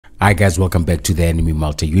Hi guys, welcome back to the Anime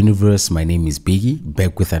Multi-Universe. My name is Biggie,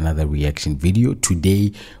 back with another reaction video.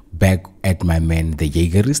 Today, back at my man, the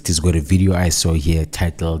Yeagerist. He's got a video I saw here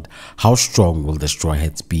titled, How Strong Will the Straw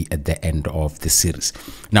Hats Be at the End of the Series?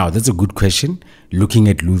 Now, that's a good question. Looking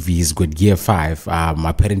at Luffy, he's got Gear 5.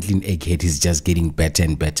 Apparently in Egghead, he's just getting better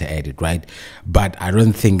and better at it, right? But I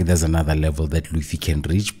don't think there's another level that Luffy can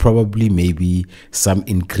reach. Probably maybe some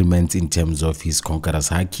increments in terms of his Conqueror's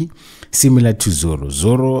Haki, similar to Zoro.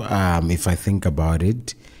 Zoro, if I think about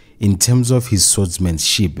it, in terms of his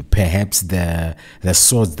swordsmanship, perhaps the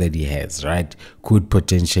swords that he has, right, could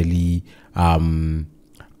potentially,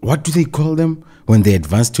 what do they call them? When they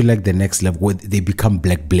advance to like the next level, they become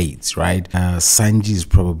black blades, right? Sanji is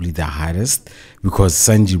probably the hardest because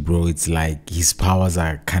Sanji, bro, it's like his powers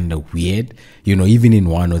are kind of weird. You know, even in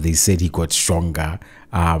Wano, they said he got stronger,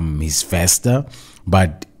 he's faster,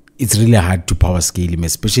 but it's really hard to power scale him,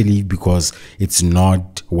 especially because it's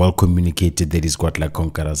not well communicated that he's got like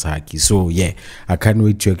Conqueror's Haki. So yeah, I can't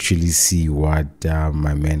wait to actually see what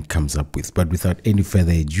my man comes up with. But without any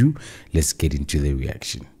further ado, let's get into the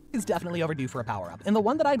reaction. Is definitely overdue for a power-up, and the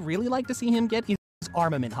one that I'd really like to see him get is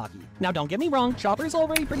armament Haki. Now don't get me wrong, Chopper's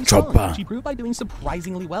already pretty strong, which he proved by doing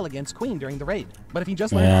surprisingly well against Queen during the raid. But if he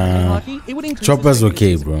just learned armament Haki, it would increase Chopper's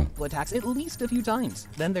okay, bro. Attacks at least a few times.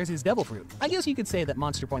 Then there's his Devil Fruit. I guess you could say that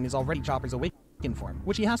Monster Point is already Chopper's awakened form,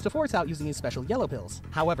 which he has to force out using his special yellow pills.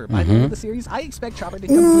 However, by the end of the series, I expect Chopper to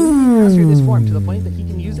completely master this form to the point that he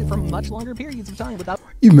can use it for much longer periods of time without...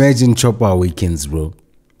 Imagine Chopper awakens, bro.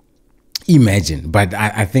 Imagine, but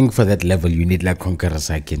I think for that level you need like Conqueror's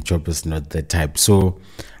Haki, and Chopper's not the type. So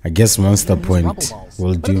I guess Monster Point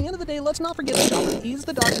will do. But at the end of the day, let's not forget that Chopper is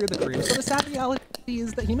the doctor of the crew, so the sad reality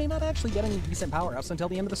is that he may not actually get any decent power-ups until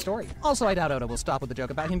the end of the story. Also, I doubt Oda will stop with the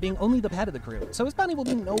joke about him being only the head of the crew, so his bounty will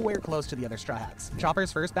be nowhere close to the other Straw Hats.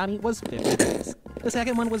 Chopper's first bounty was 50 berries. The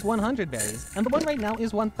second one was 100 berries, and the one right now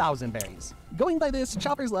is 1,000 berries. Going by this,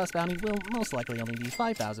 Chopper's last bounty will most likely only be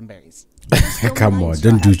 5,000 berries. Come on,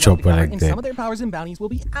 don't do Chopper like that. Some of their powers and bounties will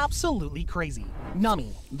be absolutely crazy.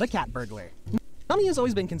 Nami, the cat burglar. Nami has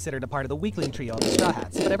always been considered a part of the weakling trio of the Straw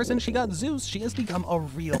Hats, but ever since she got Zeus, she has become a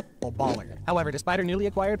real baller. However, despite her newly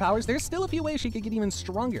acquired powers, there's still a few ways she could get even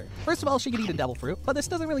stronger. First of all, she could eat a Devil Fruit, but this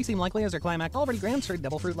doesn't really seem likely as her climax already grants her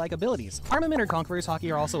Devil Fruit-like abilities. Armament or Conqueror's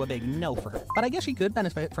Haki are also a big no for her, but I guess she could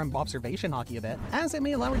benefit from Observation Haki a bit, as it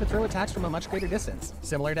may allow her to throw attacks from a much greater distance,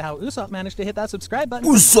 similar to how Usopp managed to hit that subscribe button.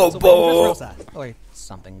 Usopp! Or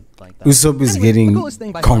something like that. Usopp is getting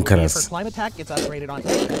Conquerors. Her climb attack gets upgraded on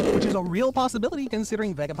Egghead, which is a real possibility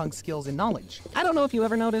considering Vegapunk's skills and knowledge. I don't know if you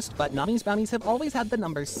ever noticed, but Nami's bounties have always had the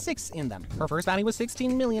number 6 in them. Her first bounty was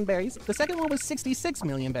 16 million berries, the second one was 66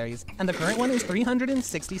 million berries, and the current one is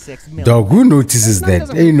 366 million. Dog, who notices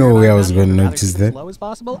that? Ain't no way I was going to notice that. As low as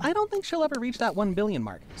possible, I don't think she'll ever reach that 1 billion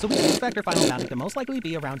mark, so we can expect her final bounty to most likely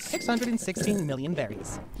be around 616 million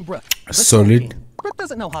berries. Brook. Solid. Brook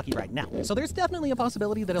doesn't know Haki right now, so there's definitely a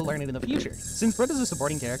possibility that he'll learn it in the future. Since Brook is a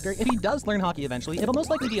supporting character, if he does learn Haki eventually, it'll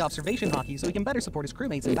most likely be Observation Haki so he can better support his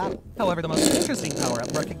crewmates in battle. However, the most interesting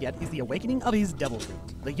power-up Brook could get is the awakening of his Devil Fruit.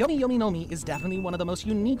 The Yomi Yomi no Mi is definitely one of the most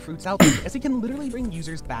unique fruits out there, as it can literally bring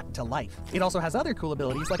users back to life. It also has other cool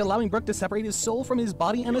abilities, like allowing Brook to separate his soul from his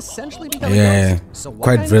body and essentially become a ghost. So what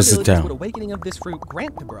quite kind versatile. of abilities would awakening of this fruit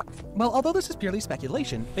grant to Brook? Well, although this is purely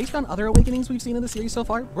speculation, based on other awakenings we've seen in the series so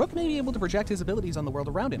far, Brook may be able to project his abilities on the world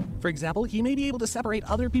around him. For example, he may be able to separate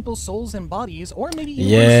other people's souls and bodies, or maybe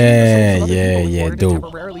even in order to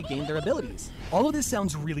temporarily gain their abilities. All of this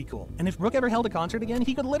sounds really cool, and if Brook ever held a concert again,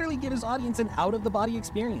 he could literally give his audience an out-of-the-body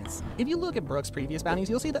experience. If you look at Brook's previous bounties,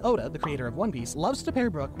 you'll see that Oda, the creator of One Piece, loves to pair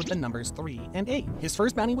Brook with the numbers 3 and 8. His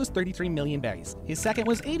first bounty was 33 million berries, his second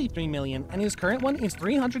was 83 million, and his current one is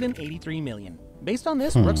 383 million. Based on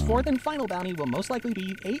this, Brook's fourth and final bounty will most likely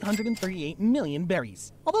be 838 million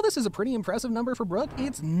berries. Although this is a pretty impressive number for Brook,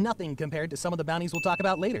 it's nothing compared to some of the bounties we'll talk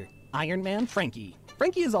about later. Iron Man Frankie.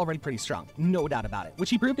 Frankie is already pretty strong, no doubt about it, which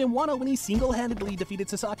he proved in Wano when he single-handedly defeated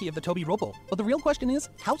Sasaki of the Toby Roppo. But the real question is,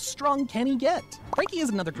 how strong can he get? Frankie is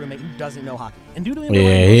another crewmate who doesn't know Haki, and due to him he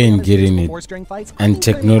ain't getting it. Fights, and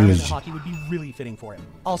technology, Haki would be really fitting for him.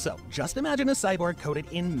 Also, just imagine a cyborg coated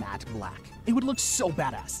in matte black. It would look so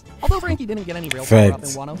badass. Although Frankie didn't get any real power-up in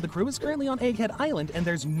Wano, the crew is currently on Egghead Island, and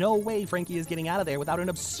there's no way Frankie is getting out of there without an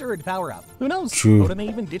absurd power-up. Who knows? True. Oda may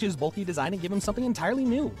even ditch his bulky design and give him something entirely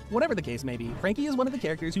new. Whatever the case may be, Frankie is one of the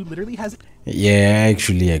characters who literally has... Yeah, I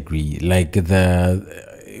actually agree. Like,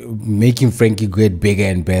 making Frankie get bigger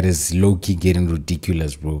and better is low-key getting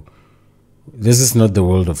ridiculous, bro. This is not the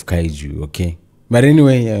world of kaiju, okay? But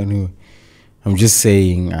anyway, I'm just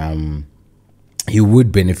saying, he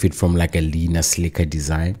would benefit from like a leaner, slicker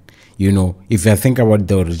design. You know, if I think about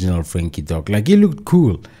the original Frankie dog, like he looked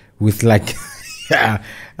cool with like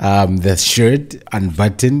the shirt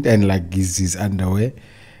unbuttoned and like his underwear.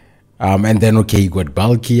 And then okay, he got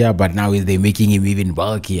bulkier, but now they're making him even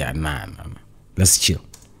bulkier. Nah. Let's chill.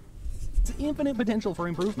 Infinite potential for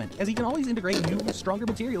improvement, as he can always integrate new, stronger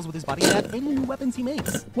materials with his body and add any new weapons he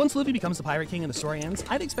makes. Once Luffy becomes the Pirate King and the story ends,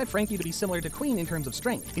 I'd expect Frankie to be similar to Queen in terms of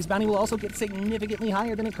strength. His bounty will also get significantly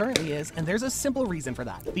higher than it currently is, and there's a simple reason for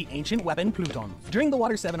that: the ancient weapon Pluton. During the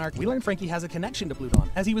Water 7 arc, we learned Frankie has a connection to Pluton,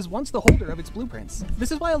 as he was once the holder of its blueprints.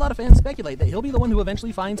 This is why a lot of fans speculate that he'll be the one who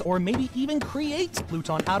eventually finds or maybe even creates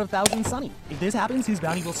Pluton out of Thousand Sunny. If this happens, his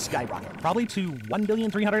bounty will skyrocket, probably to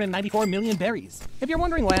 1,394,000,000 berries. If you're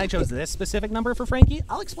wondering why I chose this specific number for Frankie,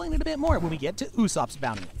 I'll explain it a bit more when we get to Usopp's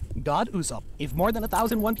bounty. God Usopp. If more than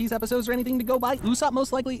 1,000 One Piece episodes are anything to go by, Usopp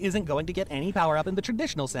most likely isn't going to get any power-up in the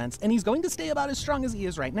traditional sense, and he's going to stay about as strong as he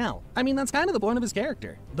is right now. I mean, that's kind of the point of his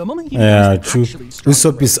character. The moment he true.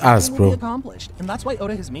 Usopp is us, bro. Accomplished, and that's why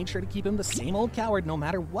Oda has made sure to keep him the same old coward no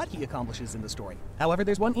matter what he accomplishes in the story. However,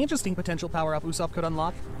 there's one interesting potential power-up Usopp could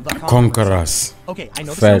unlock: the Conquerors. Okay, I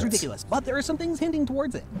know this sounds ridiculous, but there are some things hinting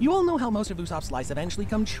towards it. You all know how most of Usopp's lies eventually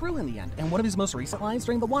come true in the end, and one of his most recent lies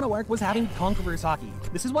during the Wano arc was having Conqueror's Haki.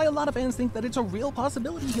 This is why a lot of fans think that it's a real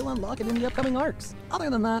possibility he'll unlock it in the upcoming arcs. Other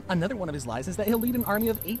than that, another one of his lies is that he'll lead an army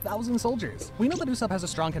of 8,000 soldiers. We know that Usopp has a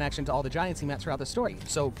strong connection to all the giants he met throughout the story,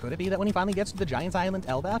 so could it be that when he finally gets to the Giants Island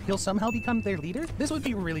Elbaf, he'll somehow become their leader? This would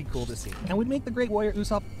be really cool to see, and would make the great warrior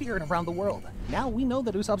Usopp feared around the world. Now we know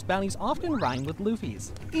that Usopp's bounties often rhyme with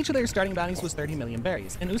Luffy's. Each of their starting bounties was 30 million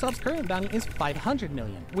berries, and Usopp's current bounty is 500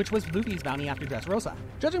 million, which was Luffy's bounty after Dressrosa.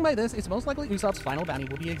 Judging by this, it's most likely Usopp's final bounty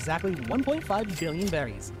will be exactly 1.5 billion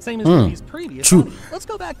berries, same as Luffy's previous bounty. Let's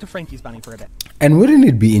go back to Frankie's bounty for a bit. And wouldn't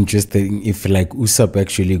it be interesting if like Usopp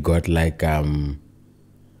actually got like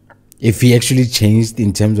if he actually changed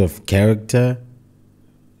in terms of character,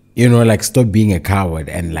 you know, like stop being a coward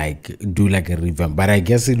and like do like a revamp? But I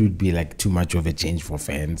guess it would be like too much of a change for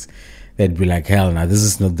fans. They'd be like, hell, now this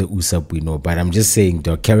is not the Usopp we know. But I'm just saying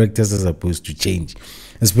the characters are supposed to change,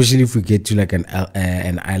 especially if we get to like an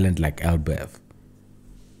island like Elbaf.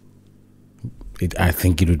 I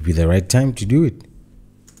think it would be the right time to do it.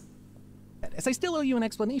 As I still owe you an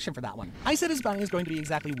explanation for that one. I said his bounty is going to be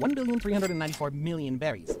exactly 1,394,000,000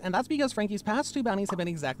 berries, and that's because Frankie's past two bounties have been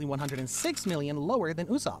exactly 106 million lower than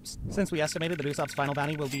Usopp's. Since we estimated that Usopp's final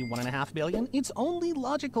bounty will be 1.5 billion, it's only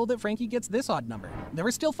logical that Frankie gets this odd number. There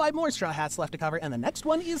are still 5 more Straw Hats left to cover, and the next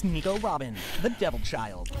one is Nico Robin, the Devil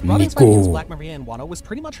Child. Robin's fight against Black Maria and Wano was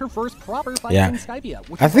pretty much her first proper fight in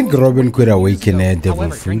Skypiea. I think Robin could awaken a devil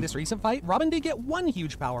However, fruit. during this recent fight, Robin did get one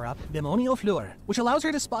huge power-up, Demonio Fleur, which allows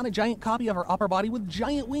her to spawn a giant copy of her upper body with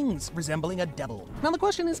giant wings, resembling a devil. Now the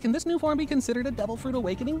question is, can this new form be considered a devil fruit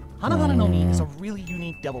awakening? Hanahana no Mi is a really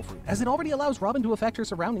unique devil fruit, as it already allows Robin to affect her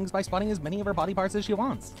surroundings by spawning as many of her body parts as she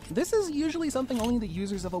wants. This is usually something only the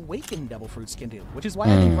users of awakened devil fruits can do, which is why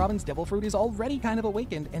I think Robin's devil fruit is already kind of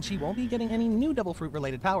awakened, and she won't be getting any new devil fruit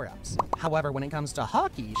related power-ups. However, when it comes to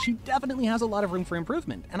Haki, she definitely has a lot of room for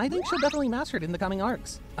improvement, and I think she'll definitely master it in the coming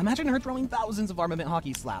arcs. Imagine her throwing thousands of armament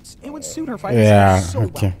Haki slaps. It would suit her fighting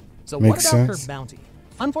so well. So what about her bounty?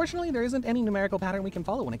 Unfortunately, there isn't any numerical pattern we can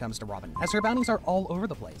follow when it comes to Robin, as her bounties are all over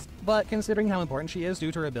the place. But considering how important she is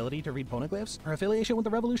due to her ability to read poneglyphs, her affiliation with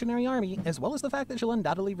the Revolutionary Army, as well as the fact that she'll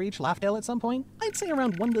undoubtedly reach Laughdale at some point, I'd say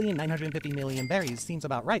around 1,950,000,000 berries seems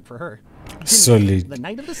about right for her. Solid. The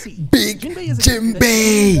Knight of the Sea. Big Jinbei is a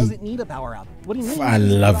Jinbei! doesn't need a power-up. What he needs I is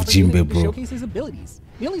love an opportunity Jinbei, to bro. showcase his abilities.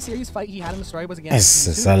 The only serious fight he had in the story was against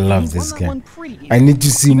Yes, Zenitsu, I and love he this won that guy. one pretty I easily. need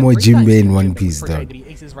to see Even more three times Jinbei in Jinbei One was Piece, portrayed dog. to be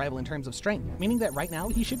Ace's rival in terms of strength, meaning that right now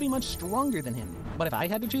he should be much stronger than him. But if I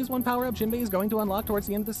had to choose one power-up Jinbei is going to unlock towards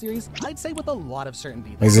the end of the series, I'd say with a lot of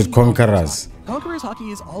certainty. Is it Conquerors? Conqueror's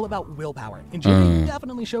Haki is all about willpower, and Jinbei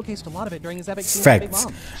definitely showcased a lot of it during his epic scene with Big Facts.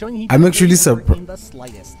 Mom, showing he I'm doesn't actually waver surprised. in the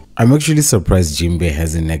slightest. I'm actually surprised Jinbei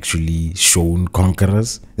hasn't actually shown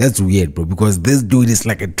Conquerors. That's weird, bro, because this dude is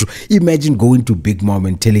like a true... Imagine going to Big Mom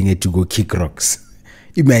and telling her to go kick rocks.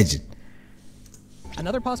 Imagine.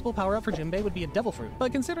 Another possible power-up for Jinbei would be a Devil Fruit,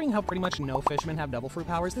 but considering how pretty much no fishermen have Devil Fruit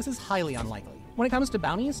powers, this is highly unlikely. When it comes to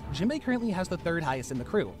bounties, Jinbei currently has the 3rd highest in the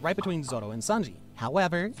crew, right between Zoro and Sanji.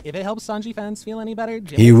 However, if it helps Sanji fans feel any better,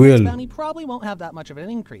 Jinbei's bounty probably won't have that much of an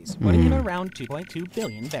increase, putting him around 2.2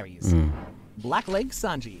 billion berries. Blackleg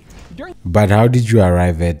Sanji. But how did you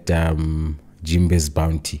arrive at Jinbe's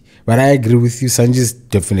bounty. But I agree with you, Sanji's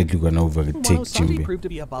definitely gonna overtake Sanji Jinbe. proved to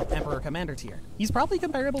be above Emperor Commander tier. He's probably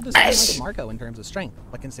comparable to someone like Marco in terms of strength,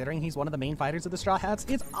 but considering he's one of the main fighters of the Straw Hats,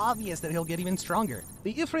 it's obvious that he'll get even stronger.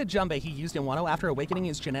 The Ifrit Jumbe he used in Wano after awakening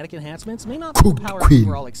his genetic enhancements may not be the power we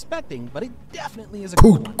were all expecting, but it definitely is a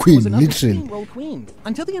queen, literally. Queen.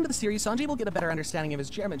 Until the end of the series, Sanji will get a better understanding of his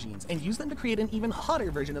Germa genes and use them to create an even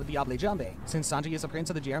hotter version of the Diable Jumbe. Since Sanji is a prince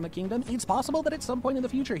of the Germa Kingdom, it's possible that at some point in the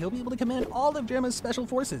future he'll be able to command all of Germa's special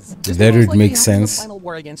forces. That would make sense. Final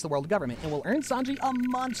war against the world government and will earn Sanji a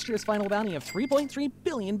monstrous final bounty of 3.3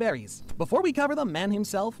 billion berries. Before we cover the man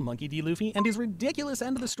himself, Monkey D. Luffy, and his ridiculous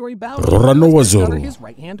end of the story bounty, let's cover his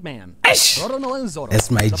right-hand man.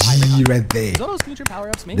 That's my G right there. Zoro's future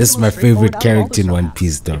power-ups may That's be the my most favorite straightforward character out in of all the One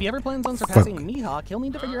Piece, though. If he ever plans on surpassing Mihawk, he'll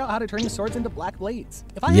need to figure out how to turn his swords into black blades.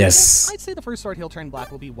 If I had to guess, I'd say the first sword he'll turn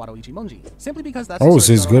black will be Wado Ichimonji, simply because that's so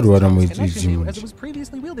it's good Wado Ichimonji, as it was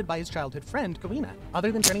previously wielded by his childhood friend Kuina.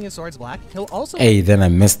 Other than turning his swords black, he'll also. Hey, then I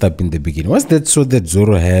messed up in the beginning. What's that sword that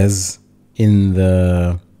Zoro has in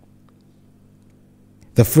the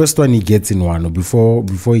first one he gets in Wano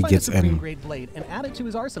before he gets in grade blade and add it to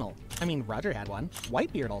his arsenal? I mean, Roger had one.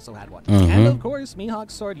 Whitebeard also had one. And of course,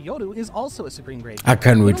 Mihawk's sword Yoru is also a supreme grade. I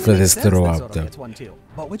can't wait for this throw up though. One too.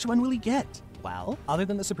 But which one will he get? Well, other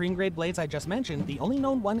than the supreme grade blades I just mentioned, the only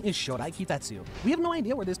known one is Shodai Kitetsu. We have no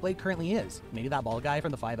idea where this blade currently is. Maybe that bald guy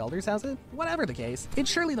from the Five Elders has it? Whatever the case, it's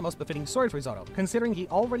surely the most befitting sword for Zoro, considering he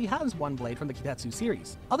already has one blade from the Kitetsu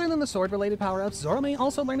series. Other than the sword-related power-ups, Zoro may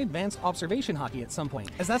also learn advanced observation haki at some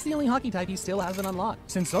point, as that's the only haki type he still hasn't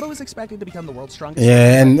unlocked. Since Zoro is expected to become the world's strongest...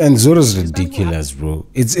 Yeah, and Zoro's ridiculous, bro.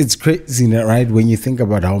 It's crazy, right? When you think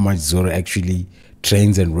about how much Zoro actually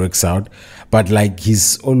trains and works out, but like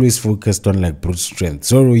he's always focused on like brute strength.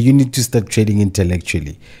 Zoro, you need to start training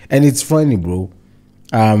intellectually. And it's funny, bro.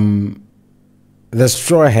 The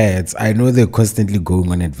Straw Hats, I know they're constantly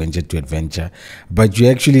going on adventure to adventure, but you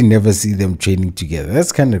actually never see them training together.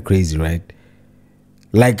 That's kind of crazy, right?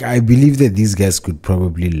 Like, I believe that these guys could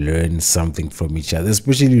probably learn something from each other,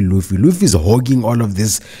 especially Luffy. Luffy's hogging all of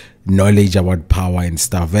this knowledge about power and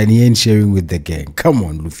stuff, and he ain't sharing with the gang. Come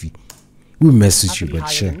on, Luffy. We mess with you, but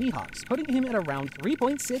sure. Mihawk's, putting him at around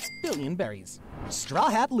 3.6 billion berries. Straw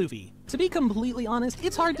Hat Luffy. To be completely honest,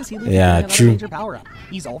 it's hard to see Luffy getting another major power-up.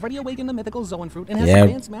 He's already awakened the mythical Zoan fruit and has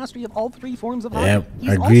advanced mastery of all three forms of haki.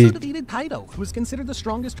 He's also defeated Kaido, who is considered the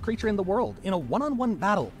strongest creature in the world, in a one-on-one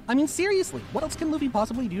battle. I mean, seriously, what else can Luffy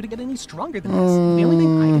possibly do to get any stronger than this? The only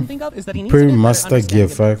thing I can think of is that he needs to get Master Gear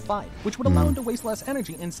 5, which would allow him to waste less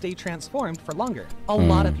energy and stay transformed for longer. A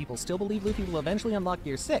lot of people still believe Luffy will eventually unlock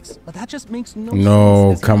Gear 6, but that just makes no sense.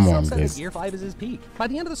 No, come on, guys. Gear 5 is his peak. By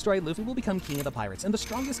the end of the story, Luffy will become king of the pirates and the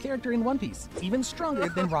strongest character in One Piece, even stronger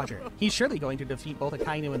than Roger. He's surely going to defeat both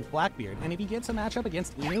Akainu and Blackbeard, and if he gets a matchup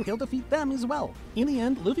against Inu, he'll defeat them as well. In the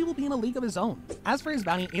end, Luffy will be in a league of his own. As for his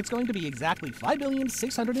bounty, it's going to be exactly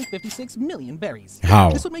 5,656,000,000 berries. How?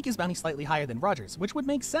 This would make his bounty slightly higher than Roger's, which would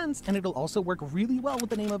make sense, and it'll also work really well with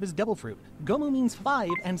the name of his devil fruit. Gomu means 5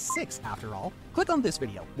 and 6 after all. Click on this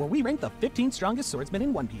video, where we rank the 15 strongest swordsmen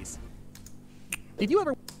in One Piece. Did you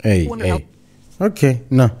ever wonder how... Okay,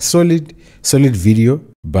 no, solid video.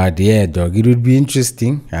 But yeah, dog, it would be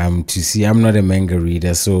interesting to see. I'm not a manga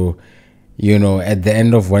reader, so you know, at the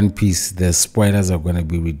end of One Piece, the spoilers are gonna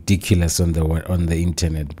be ridiculous on the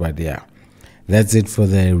internet. But yeah, that's it for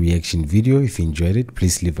the reaction video. If you enjoyed it,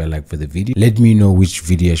 please leave a like for the video. Let me know which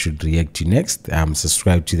video I should react to next.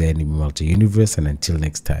 Subscribe to the Anime Multi Universe, and until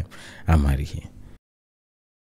next time, I'm out of here.